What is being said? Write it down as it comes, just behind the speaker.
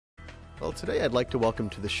Well, today I'd like to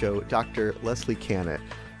welcome to the show Dr. Leslie Kanat.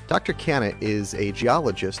 Dr. Kanat is a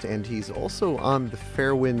geologist, and he's also on the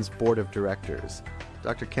Fairewinds Board of Directors.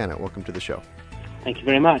 Dr. Kanat, welcome to the show. Thank you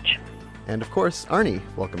very much. And of course, Arnie,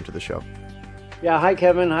 welcome to the show. Yeah, hi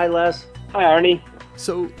Kevin, hi Les. Hi Arnie.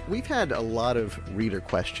 So we've had a lot of reader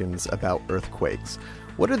questions about earthquakes.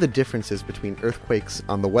 What are the differences between earthquakes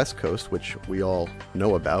on the West Coast, which we all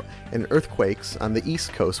know about, and earthquakes on the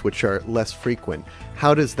East Coast, which are less frequent?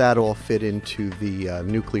 How does that all fit into the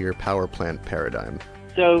nuclear power plant paradigm?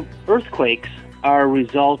 So earthquakes are a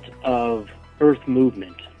result of Earth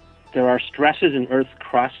movement. There are stresses in Earth's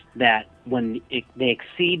crust that when they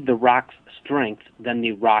exceed the rock's strength, then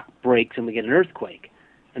the rock breaks and we get an earthquake.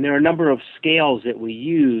 And there are a number of scales that we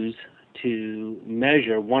use to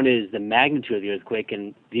measure. One is the magnitude of the earthquake,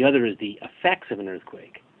 and the other is the effects of an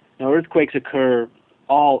earthquake. Now, earthquakes occur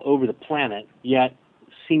all over the planet, yet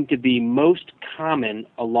seem to be most common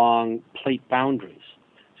along plate boundaries.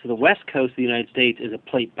 So the west coast of the United States is a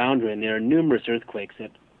plate boundary, and there are numerous earthquakes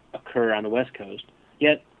that occur on the west coast.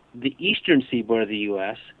 Yet the eastern seaboard of the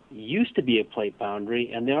U.S. used to be a plate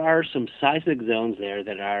boundary, and there are some seismic zones there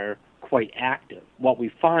that are quite active. What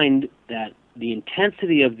we find that the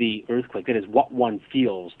intensity of the earthquake, that is what one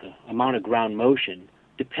feels, the amount of ground motion,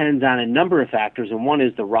 depends on a number of factors, and one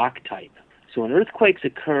is the rock type. So when earthquakes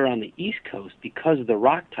occur on the East Coast, because of the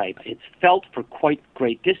rock type, it's felt for quite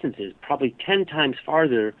great distances, probably 10 times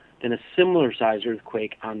farther than a similar-sized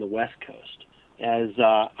earthquake on the West Coast. As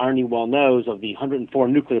Arnie well knows, of the 104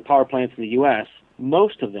 nuclear power plants in the U.S.,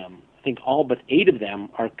 most of them, I think all but 8 of them,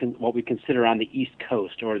 are what we consider on the East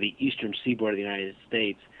Coast or the eastern seaboard of the United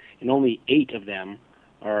States, and only 8 of them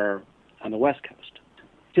are on the West Coast.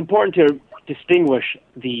 It's important to distinguish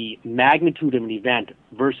the magnitude of an event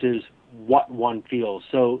versus what one feels.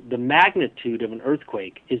 So the magnitude of an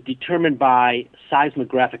earthquake is determined by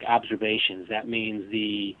seismographic observations. That means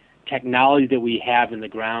the technology that we have in the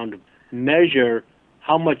ground measure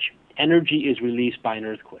how much energy is released by an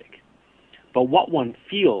earthquake. But what one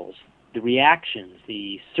feels, the reactions,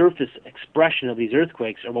 the surface expression of these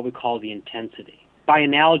earthquakes are what we call the intensity. By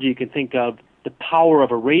analogy, you can think of the power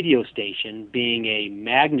of a radio station being a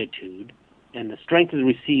magnitude and the strength of the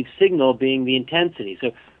received signal being the intensity.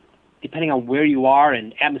 So depending on where you are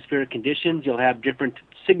and atmospheric conditions, you'll have different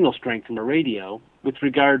signal strength from a radio. With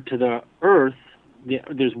regard to the Earth,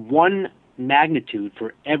 there's one magnitude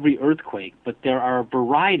for every earthquake, but there are a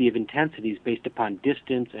variety of intensities based upon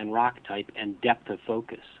distance and rock type and depth of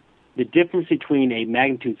focus. The difference between a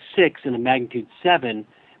magnitude 6 and a magnitude 7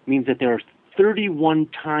 means that there are 31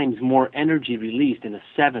 times more energy released in a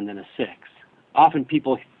 7 than a 6. Often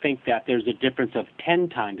people think that there's a difference of 10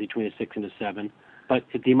 times between a 6 and a 7, but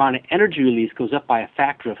the amount of energy release goes up by a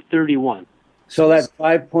factor of 31. So that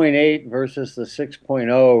 5.8 versus the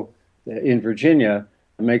 6.0 in Virginia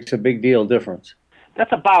makes a big deal difference.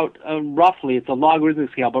 That's about roughly, it's a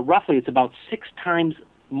logarithmic scale, but roughly it's about 6 times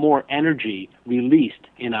more energy released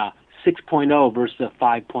in a 6.0 versus a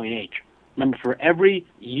 5.8. Remember, for every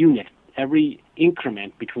unit, every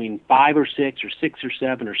increment between 5 or 6 or 6 or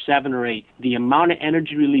 7 or 7 or 8, the amount of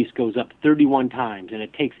energy released goes up 31 times, and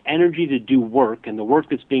it takes energy to do work, and the work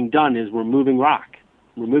that's being done is we're moving rock.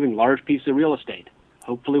 We're moving large pieces of real estate.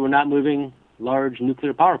 Hopefully we're not moving large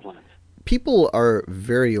nuclear power plants. People are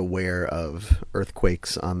very aware of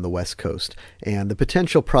earthquakes on the West Coast and the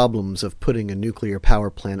potential problems of putting a nuclear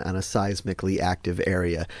power plant on a seismically active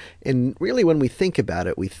area. And really, when we think about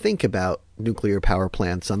it, we think about nuclear power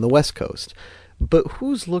plants on the West Coast. But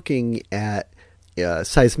who's looking at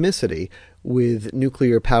seismicity with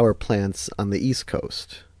nuclear power plants on the East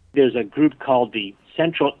Coast? There's a group called the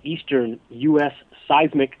Central Eastern U.S.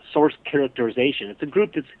 Seismic Source Characterization. It's a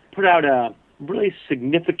group that's put out a really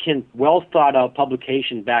significant, well-thought-out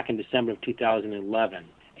publication back in December of 2011.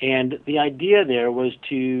 And the idea there was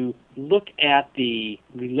to look at the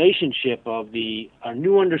relationship of our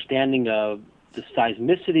new understanding of the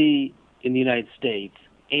seismicity in the United States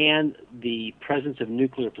and the presence of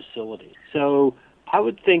nuclear facilities. So I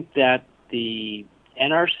would think that the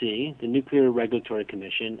NRC, the Nuclear Regulatory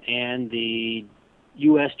Commission, and the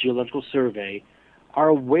U.S. Geological Survey are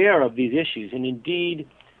aware of these issues. And indeed,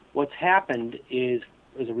 what's happened is,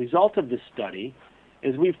 as a result of this study,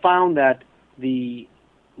 is we found that the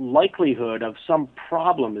likelihood of some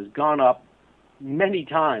problem has gone up many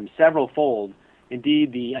times, several-fold.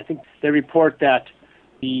 Indeed, I think they report that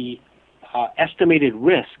the estimated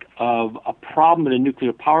risk of a problem at a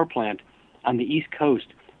nuclear power plant on the East Coast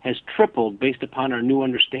has tripled based upon our new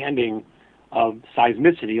understanding of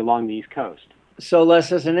seismicity along the East Coast. So,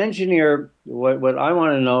 Les, as an engineer, what I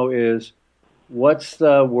want to know is, what's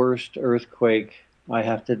the worst earthquake I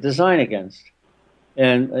have to design against.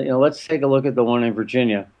 And let's take a look at the one in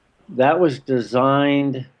Virginia. That was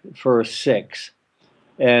designed for a 6,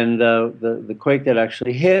 and the quake that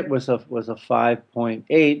actually hit was a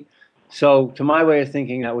 5.8. So, to my way of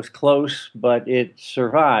thinking, that was close, but it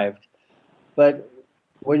survived. But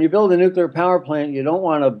when you build a nuclear power plant, you don't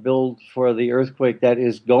want to build for the earthquake that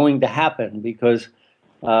is going to happen, because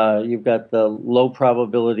you've got the low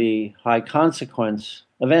probability, high consequence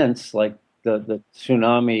events like the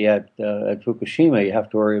tsunami at Fukushima you have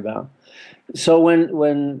to worry about. So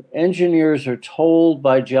when engineers are told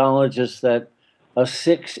by geologists that a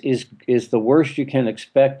 6 is the worst you can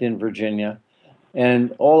expect in Virginia,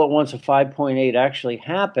 and all at once a 5.8 actually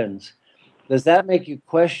happens, does that make you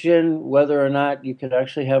question whether or not you could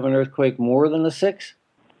actually have an earthquake more than a 6?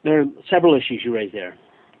 There are several issues you raise there.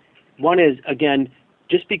 One is, again,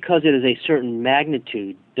 just because it is a certain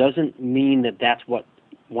magnitude doesn't mean that that's what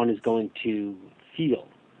one is going to feel.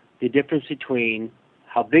 The difference between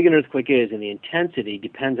how big an earthquake is and the intensity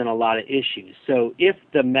depends on a lot of issues. So if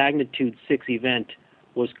the magnitude 6 event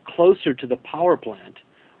was closer to the power plant,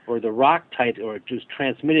 or the rock type, or it was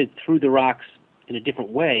transmitted through the rocks in a different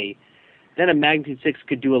way, then a magnitude 6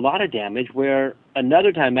 could do a lot of damage, where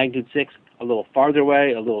another time magnitude 6, a little farther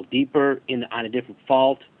away, a little deeper, on a different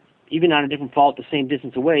fault, even on a different fault the same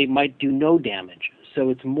distance away, might do no damage. So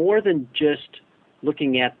it's more than just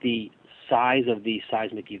looking at the size of the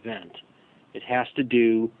seismic event. It has to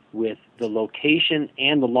do with the location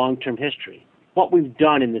and the long-term history. What we've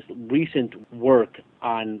done in this recent work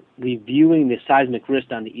on reviewing the seismic risk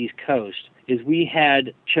on the East Coast is we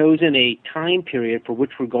had chosen a time period for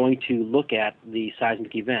which we're going to look at the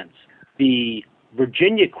seismic events. The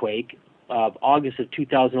Virginia quake of August of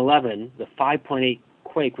 2011, the 5.8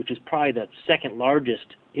 quake, which is probably the second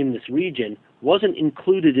largest in this region, wasn't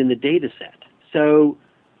included in the data set. So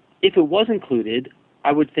if it was included,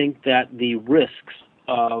 I would think that the risks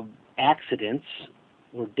of accidents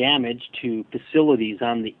or damage to facilities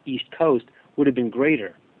on the East Coast would have been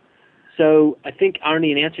greater. So I think,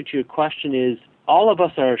 Arnie, in answer to your question is, all of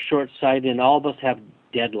us are short-sighted and all of us have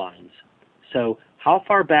deadlines. So how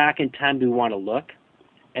far back in time do we want to look,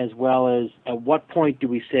 as well as at what point do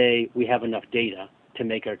we say we have enough data to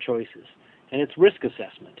make our choices? And it's risk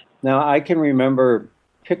assessment. Now, I can remember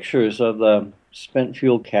pictures of the spent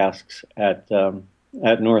fuel casks at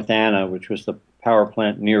North Anna, which was the power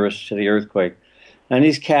plant nearest to the earthquake. And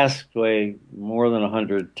these casks weigh more than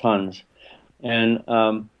 100 tons.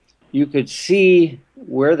 And you could see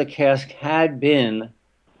where the cask had been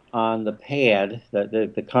on the pad,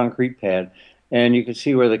 the concrete pad, and you could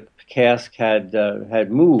see where the cask had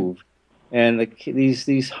moved. And these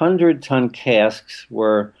 100-ton casks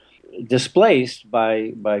were displaced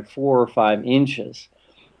by 4 or 5 inches.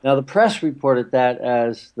 Now, the press reported that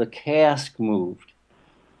as the cask moved,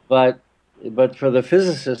 but for the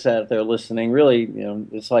physicists out there listening, really,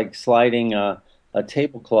 it's like sliding a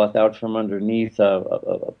tablecloth out from underneath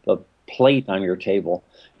a plate on your table.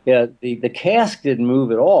 Yeah, the cask didn't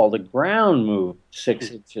move at all. The ground moved 6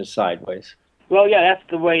 inches sideways. Well, yeah,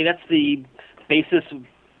 that's the basis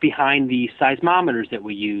behind the seismometers that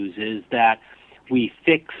we use, is that we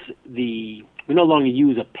no longer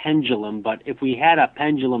use a pendulum, but if we had a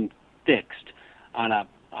pendulum fixed on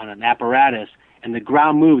an apparatus and the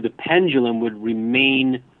ground moved, the pendulum would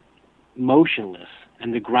remain motionless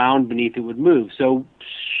and the ground beneath it would move. So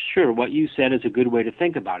sure, what you said is a good way to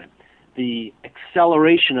think about it. The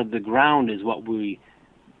acceleration of the ground is what we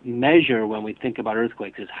measure when we think about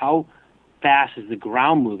earthquakes, is how fast is the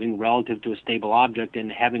ground moving relative to a stable object,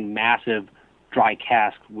 and having massive dry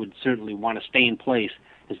cask would certainly want to stay in place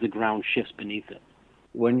as the ground shifts beneath it.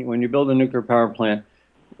 When you build a nuclear power plant,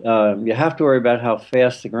 you have to worry about how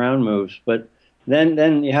fast the ground moves, but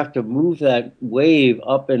then you have to move that wave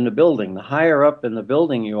up in the building. The higher up in the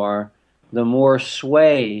building you are, the more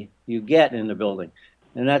sway you get in the building.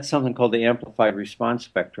 And that's something called the amplified response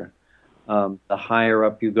spectra. The higher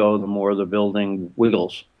up you go, the more the building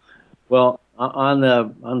wiggles. Well,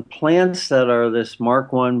 on plants that are this Mark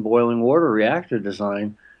I boiling water reactor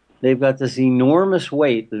design, they've got this enormous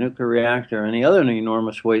weight, the nuclear reactor, and the other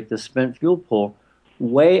enormous weight, the spent fuel pool,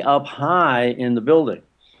 way up high in the building.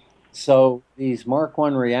 So these Mark I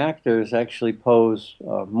reactors actually pose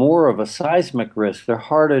more of a seismic risk. They're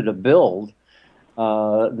harder to build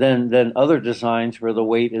than other designs where the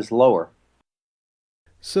weight is lower.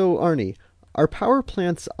 So, Arnie, are power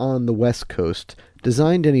plants on the West Coast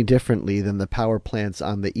designed any differently than the power plants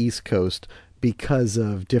on the East Coast because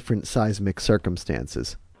of different seismic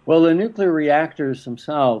circumstances? Well, the nuclear reactors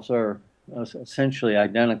themselves are essentially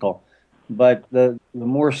identical. But the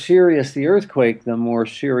more serious the earthquake, the more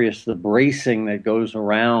serious the bracing that goes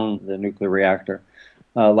around the nuclear reactor,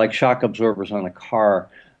 like shock absorbers on a car.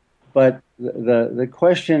 But the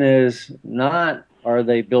question is not, are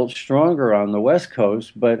they built stronger on the West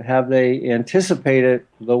Coast, but have they anticipated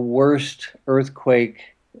the worst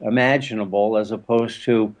earthquake imaginable as opposed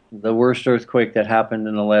to the worst earthquake that happened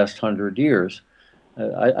in the last 100 years?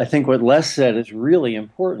 I think what Les said is really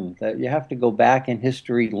important, that you have to go back in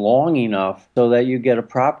history long enough so that you get a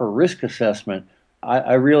proper risk assessment.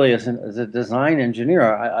 I really, as a design engineer,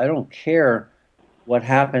 I don't care what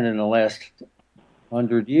happened in the last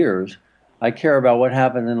 100 years. I care about what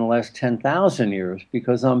happened in the last 10,000 years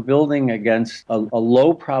because I'm building against a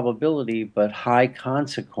low probability but high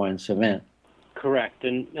consequence event. Correct.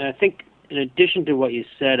 And I think in addition to what you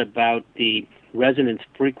said about the resonance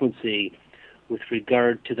frequency with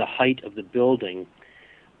regard to the height of the building,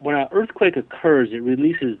 when an earthquake occurs, it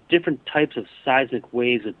releases different types of seismic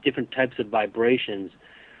waves with different types of vibrations.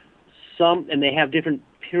 And they have different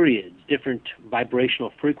periods, different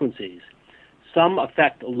vibrational frequencies. Some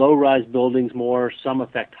affect low-rise buildings more, some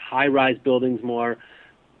affect high-rise buildings more.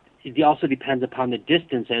 It also depends upon the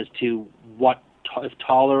distance as to if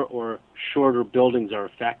taller or shorter buildings are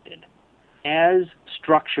affected. As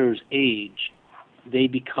structures age, they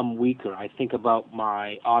become weaker. I think about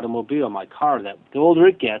my automobile, my car, that the older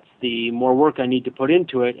it gets, the more work I need to put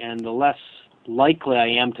into it, and the less likely I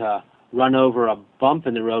am to run over a bump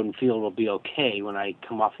in the road and feel it'll be okay when I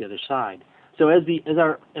come off the other side. So as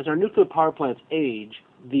our nuclear power plants age,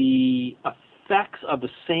 the effects of the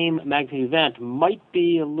same magnitude event might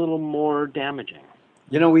be a little more damaging.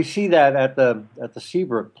 You know, we see that at the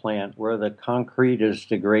Seabrook plant where the concrete is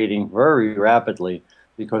degrading very rapidly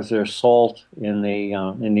because there's salt in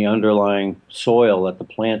the underlying soil that the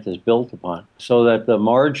plant is built upon. So that the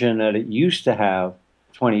margin that it used to have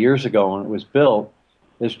 20 years ago when it was built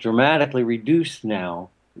is dramatically reduced now.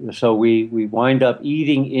 So we wind up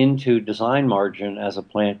eating into design margin as a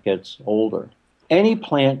plant gets older. Any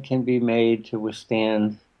plant can be made to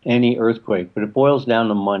withstand any earthquake, but it boils down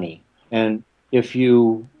to money. And if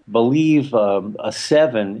you believe a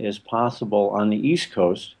 7 is possible on the East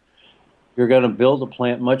Coast, you're going to build a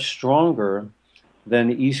plant much stronger than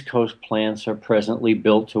the East Coast plants are presently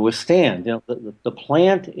built to withstand. You know, the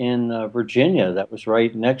plant in Virginia that was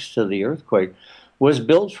right next to the earthquake was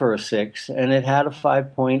built for a 6, and it had a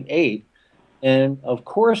 5.8. And of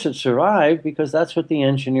course it survived because that's what the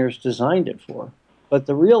engineers designed it for. But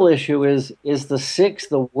the real issue is the 6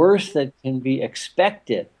 the worst that can be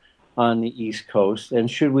expected on the East Coast? And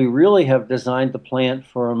should we really have designed the plant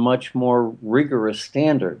for a much more rigorous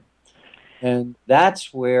standard? And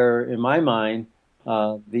that's where, in my mind,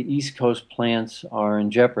 the East Coast plants are in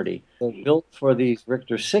jeopardy. They're built for these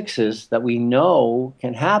Richter 6s that we know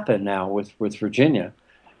can happen now with Virginia.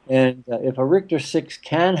 And if a Richter 6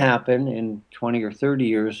 can happen in 20 or 30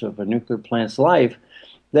 years of a nuclear plant's life,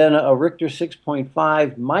 then a Richter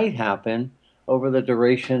 6.5 might happen over the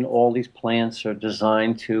duration all these plants are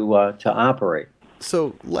designed to operate.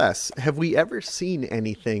 So, Les, have we ever seen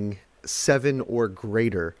anything 7 or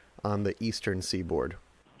greater on the eastern seaboard?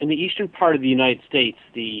 In the eastern part of the United States,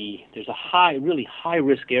 there's a really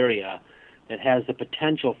high-risk area that has the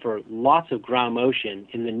potential for lots of ground motion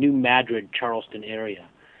in the New Madrid, Charleston area.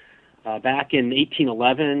 Back in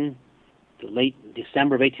 1811, the late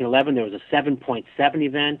December of 1811, there was a 7.7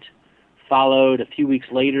 event, followed a few weeks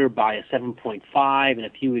later by a 7.5, and a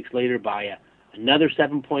few weeks later by another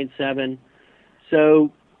 7.7.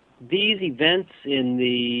 So these events in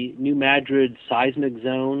the New Madrid seismic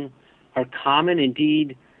zone are common.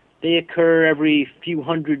 Indeed, they occur every few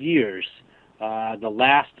hundred years. The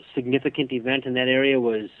last significant event in that area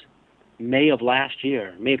was May of last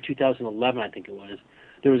year, May of 2011, I think it was.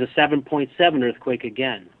 There was a 7.7 earthquake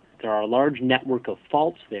again. There are a large network of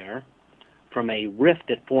faults there from a rift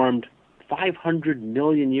that formed 500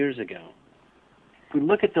 million years ago. If we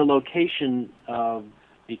look at the location of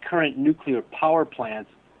the current nuclear power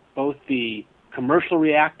plants, both the commercial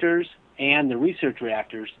reactors and the research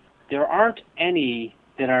reactors, there aren't any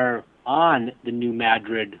that are on the New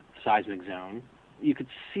Madrid seismic zone. You could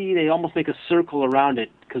see they almost make a circle around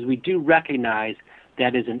it because we do recognize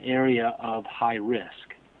that is an area of high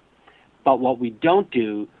risk. But what we don't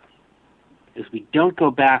do is we don't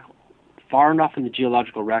go back far enough in the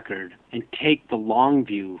geological record and take the long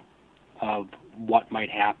view of what might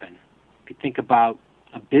happen. If you think about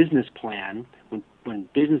a business plan, when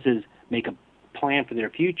businesses make a plan for their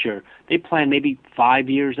future, they plan maybe 5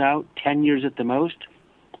 years out, 10 years at the most.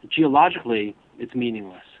 Geologically, it's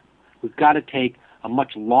meaningless. We've got to take a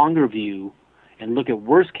much longer view and look at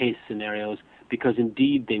worst-case scenarios because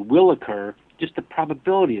indeed they will occur, just the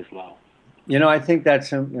probability is low. I think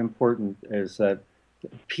that's important, is that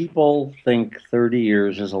people think 30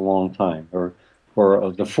 years is a long time, or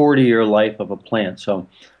the 40-year life of a plant. So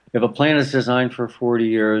if a plant is designed for 40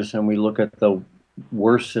 years and we look at the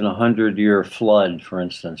worst in a 100-year flood, for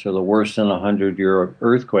instance, or the worst in a 100-year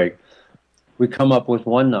earthquake, we come up with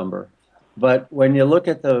one number. But when you look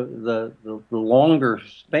at the longer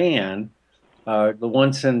span, the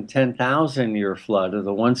once in 10,000 year flood or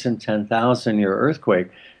the once in 10,000 year earthquake,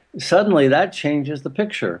 suddenly that changes the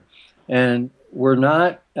picture. And we're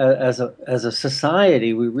not, as a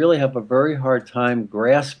society, we really have a very hard time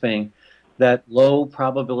grasping that low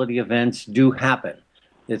probability events do happen.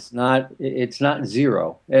 It's not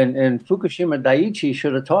zero. And Fukushima Daiichi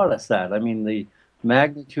should have taught us that. I mean, the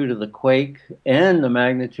magnitude of the quake and the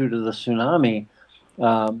magnitude of the tsunami,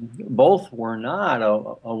 both were not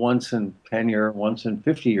a once in 10-year, once in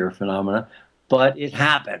 50-year phenomena, but it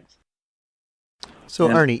happened. So,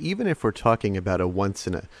 Arnie, even if we're talking about a once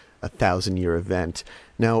in a 1,000-year event,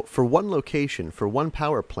 now for one location, for one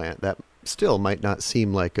power plant, that still might not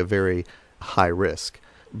seem like a very high risk.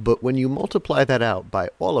 But when you multiply that out by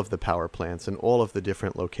all of the power plants and all of the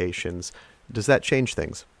different locations, does that change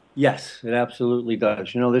things? Yes, it absolutely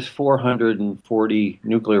does. There's 440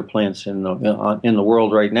 nuclear plants in the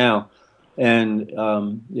world right now, and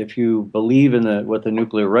if you believe in what the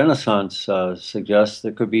nuclear renaissance suggests,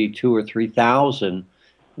 there could be 2,000 or 3,000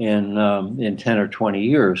 in 10 or 20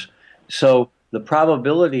 years. So the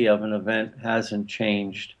probability of an event hasn't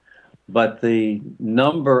changed, but the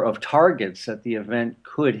number of targets that the event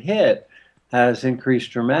could hit has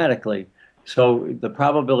increased dramatically. So the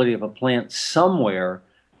probability of a plant somewhere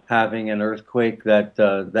having an earthquake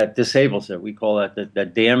that disables it, we call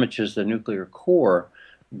that damages the nuclear core,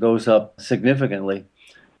 goes up significantly.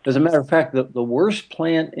 As a matter of fact, the worst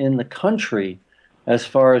plant in the country, as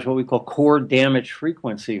far as what we call core damage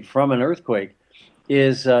frequency from an earthquake,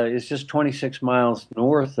 is just 26 miles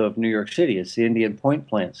north of New York City. It's the Indian Point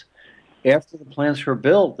plants. After the plants were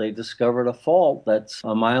built, they discovered a fault that's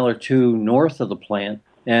a mile or two north of the plant.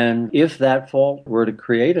 And if that fault were to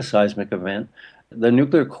create a seismic event, the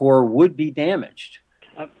nuclear core would be damaged.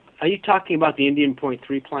 Are you talking about the Indian Point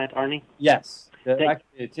 3 plant, Arnie? Yes. Actually,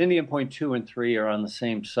 it's Indian Point 2 and 3 are on the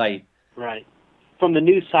same site. Right. From the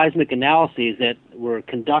new seismic analyses that were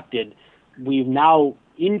conducted, we've now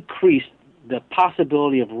increased the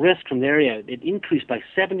possibility of risk from the area. It increased by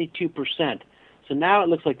 72%. So now it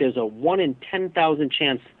looks like there's a 1 in 10,000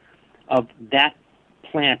 chance of that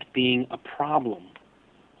plant being a problem.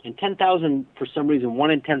 And 10,000, for some reason,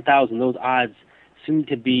 1 in 10,000, those odds seem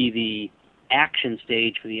to be the action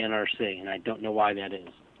stage for the NRC, and I don't know why that is.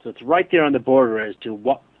 So it's right there on the border as to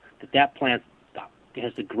that plant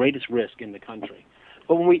has the greatest risk in the country.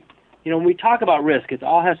 But when we talk about risk, it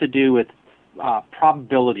all has to do with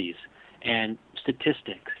probabilities and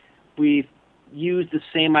statistics. We've used the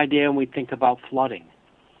same idea when we think about flooding.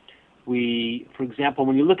 For example,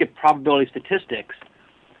 when you look at probability statistics,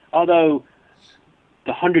 although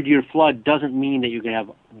the 100-year flood doesn't mean that you're going to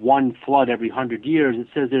have one flood every 100 years. It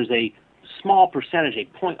says there's a small percentage,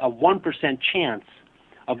 a 1% chance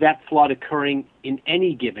of that flood occurring in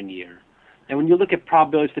any given year. And when you look at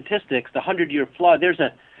probability statistics, the 100-year flood,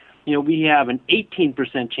 we have an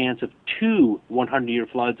 18% chance of 2 100-year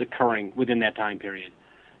floods occurring within that time period.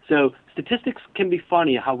 So statistics can be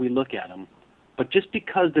funny how we look at them, but just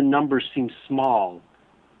because the numbers seem small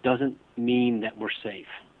doesn't mean that we're safe.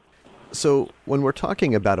 So when we're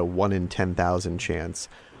talking about a 1 in 10,000 chance,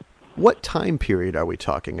 what time period are we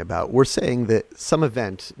talking about? We're saying that some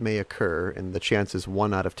event may occur and the chance is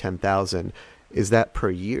 1 out of 10,000. Is that per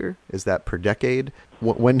year? Is that per decade?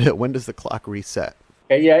 When does the clock reset?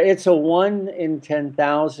 Yeah, it's a 1 in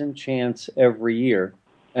 10,000 chance every year.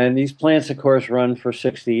 And these plants, of course, run for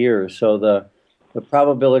 60 years. So the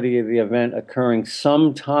probability of the event occurring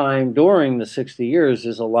sometime during the 60 years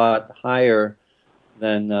is a lot higher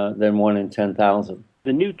than 1 in 10,000.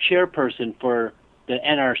 The new chairperson for the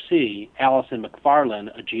NRC, Allison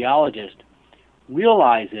McFarland, a geologist,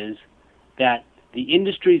 realizes that the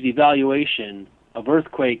industry's evaluation of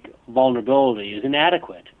earthquake vulnerability is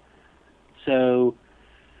inadequate. So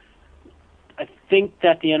I think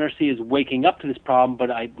that the NRC is waking up to this problem, but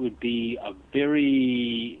it's going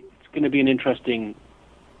to be an interesting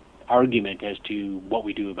argument as to what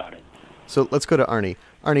we do about it. So let's go to Arnie.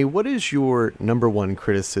 Arnie, what is your number one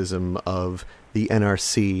criticism of the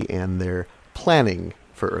NRC and their planning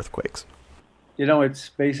for earthquakes? It's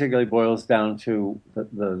basically boils down to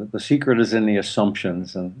the secret is in the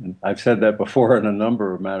assumptions. And I've said that before in a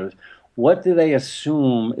number of matters. What do they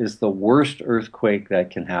assume is the worst earthquake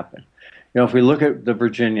that can happen? If we look at the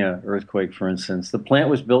Virginia earthquake, for instance, the plant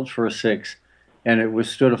was built for a 6 and it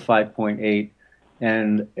withstood a 5.8,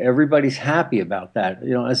 and everybody's happy about that.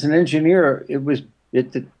 As an engineer,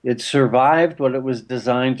 it survived what it was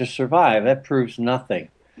designed to survive. That proves nothing.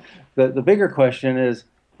 The bigger question is,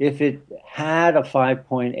 if it had a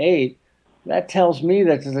 5.8, that tells me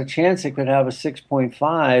that there's a chance it could have a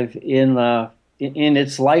 6.5 in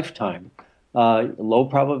its lifetime. Low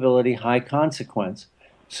probability, high consequence.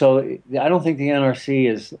 So I don't think the NRC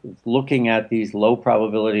is looking at these low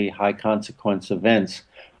probability, high consequence events,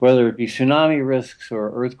 whether it be tsunami risks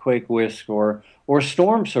or earthquake risk or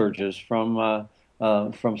storm surges from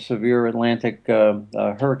severe Atlantic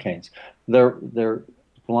hurricanes. Their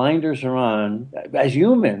blinders are on. As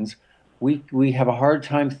humans, we have a hard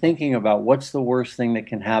time thinking about what's the worst thing that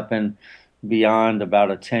can happen beyond about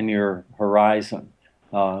a 10-year horizon.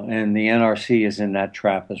 And the NRC is in that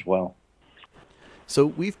trap as well. So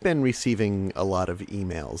we've been receiving a lot of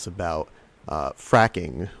emails about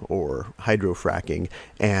fracking or hydrofracking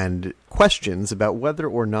and questions about whether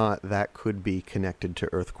or not that could be connected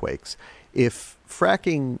to earthquakes. If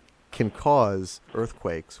fracking can cause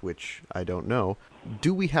earthquakes, which I don't know,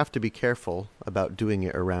 do we have to be careful about doing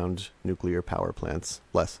it around nuclear power plants?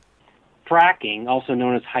 Les? Fracking, also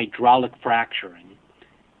known as hydraulic fracturing,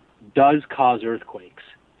 does cause earthquakes.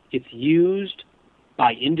 It's used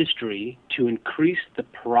by industry to increase the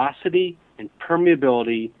porosity and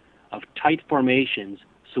permeability of tight formations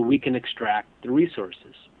so we can extract the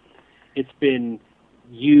resources. It's been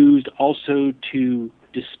used also to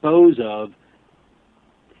dispose of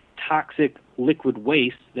toxic liquid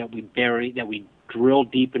waste that we bury, that we drill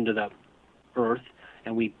deep into the earth,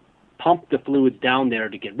 and we pump the fluids down there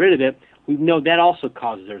to get rid of it. We know that also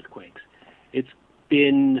causes earthquakes. It's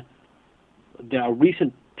been a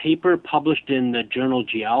recent paper published in the journal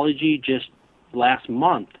Geology just last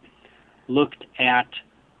month looked at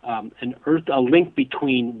a link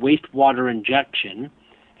between wastewater injection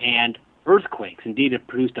and earthquakes. Indeed, it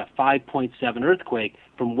produced a 5.7 earthquake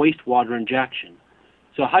from wastewater injection.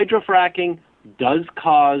 So hydrofracking does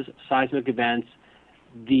cause seismic events.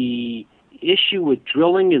 The issue with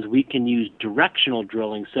drilling is we can use directional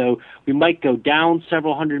drilling. So we might go down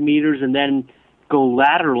several hundred meters and then go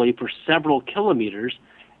laterally for several kilometers.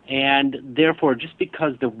 And therefore, just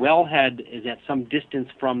because the wellhead is at some distance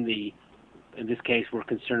from in this case, we're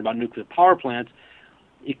concerned about nuclear power plants,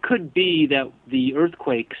 it could be that the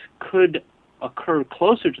earthquakes could occur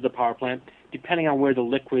closer to the power plant depending on where the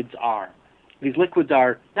liquids are. These liquids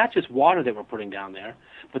are not just water that we're putting down there,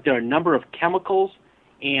 but there are a number of chemicals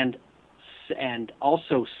and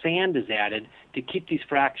also sand is added to keep these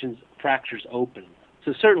fractures open.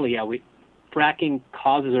 So certainly, yeah, fracking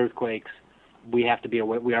causes earthquakes. We have to be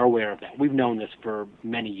aware. We are aware of that. We've known this for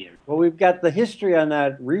many years. Well, we've got the history on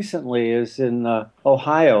that recently is in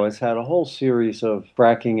Ohio has had a whole series of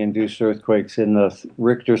fracking-induced earthquakes in the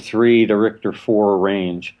Richter 3 to Richter 4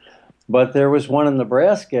 range. But there was one in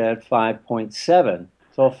Nebraska at 5.7.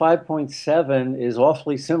 So 5.7 is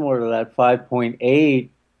awfully similar to that 5.8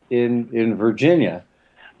 in Virginia.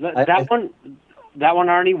 That one,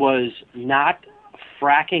 Arnie, was not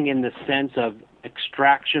fracking in the sense of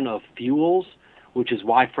extraction of fuels, which is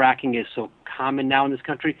why fracking is so common now in this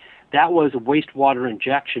country. That was a wastewater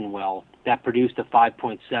injection well that produced a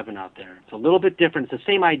 5.7 out there. It's a little bit different. It's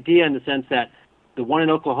the same idea in the sense that the one in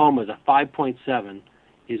Oklahoma is a 5.7,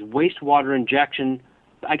 is wastewater injection.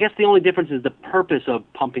 I guess the only difference is the purpose of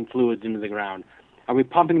pumping fluids into the ground. Are we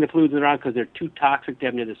pumping the fluids in the ground because they're too toxic to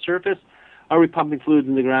have near the surface? Are we pumping fluids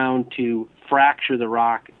in the ground to fracture the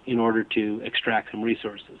rock in order to extract some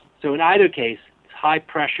resources? So in either case,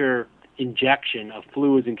 high-pressure injection of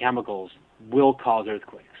fluids and chemicals will cause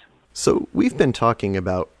earthquakes. So we've been talking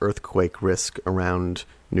about earthquake risk around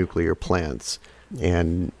nuclear plants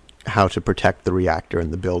and how to protect the reactor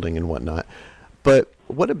and the building and whatnot. But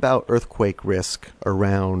what about earthquake risk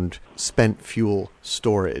around spent fuel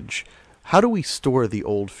storage? How do we store the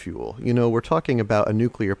old fuel? We're talking about a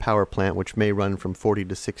nuclear power plant which may run from 40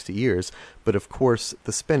 to 60 years, but of course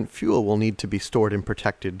the spent fuel will need to be stored and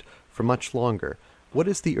protected for much longer. What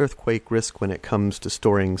is the earthquake risk when it comes to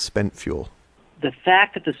storing spent fuel? The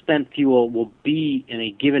fact that the spent fuel will be in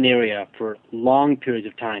a given area for long periods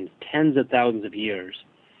of time, tens of thousands of years,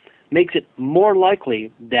 makes it more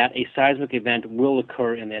likely that a seismic event will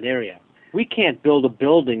occur in that area. We can't build a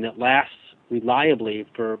building that lasts reliably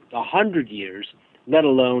for 100 years, let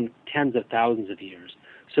alone tens of thousands of years.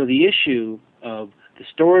 So the issue of the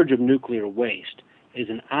storage of nuclear waste is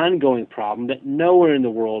an ongoing problem that nowhere in the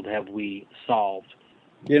world have we solved.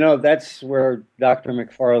 That's where Dr.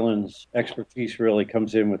 McFarland's expertise really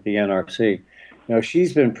comes in with the NRC.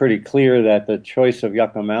 She's been pretty clear that the choice of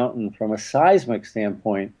Yucca Mountain from a seismic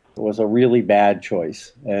standpoint was a really bad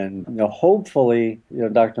choice. And hopefully,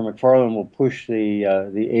 Dr. McFarland will push the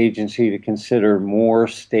agency to consider more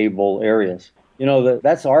stable areas.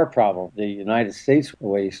 That's our problem, the United States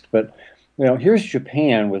waste. But here's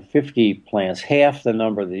Japan with 50 plants, half the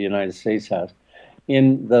number the United States has,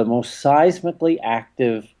 in the most seismically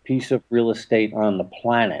active piece of real estate on the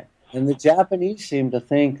planet. And the Japanese seem to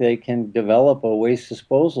think they can develop a waste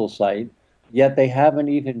disposal site, yet they haven't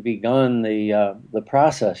even begun the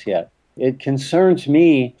process yet. It concerns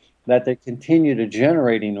me that they continue to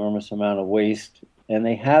generate enormous amount of waste, and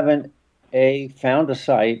they haven't, A, found a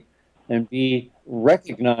site, and B,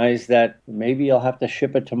 recognize that maybe you'll have to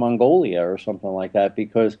ship it to Mongolia or something like that,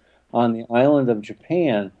 because on the island of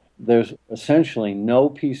Japan, there's essentially no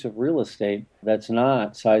piece of real estate that's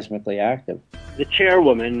not seismically active. The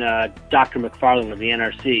chairwoman, Dr. McFarland of the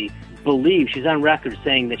NRC, believes, she's on record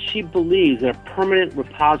saying that she believes that a permanent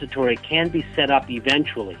repository can be set up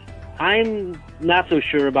eventually. I'm not so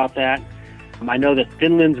sure about that. I know that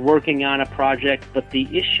Finland's working on a project, but the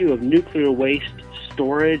issue of nuclear waste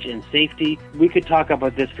storage and safety, we could talk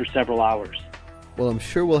about this for several hours. Well, I'm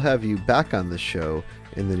sure we'll have you back on the show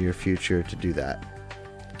in the near future to do that.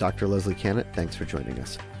 Dr. Leslie Kanat, thanks for joining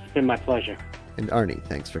us. It's been my pleasure. And Arnie,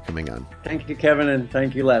 thanks for coming on. Thank you, Kevin, and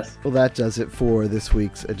thank you, Les. Well, that does it for this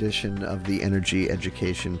week's edition of the Energy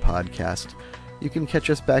Education Podcast. You can catch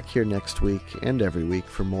us back here next week and every week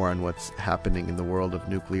for more on what's happening in the world of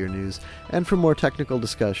nuclear news and for more technical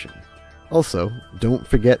discussion. Also, don't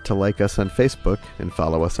forget to like us on Facebook and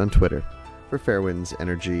follow us on Twitter. For Fairewinds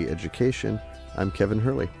Energy Education, I'm Kevin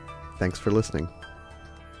Hurley. Thanks for listening.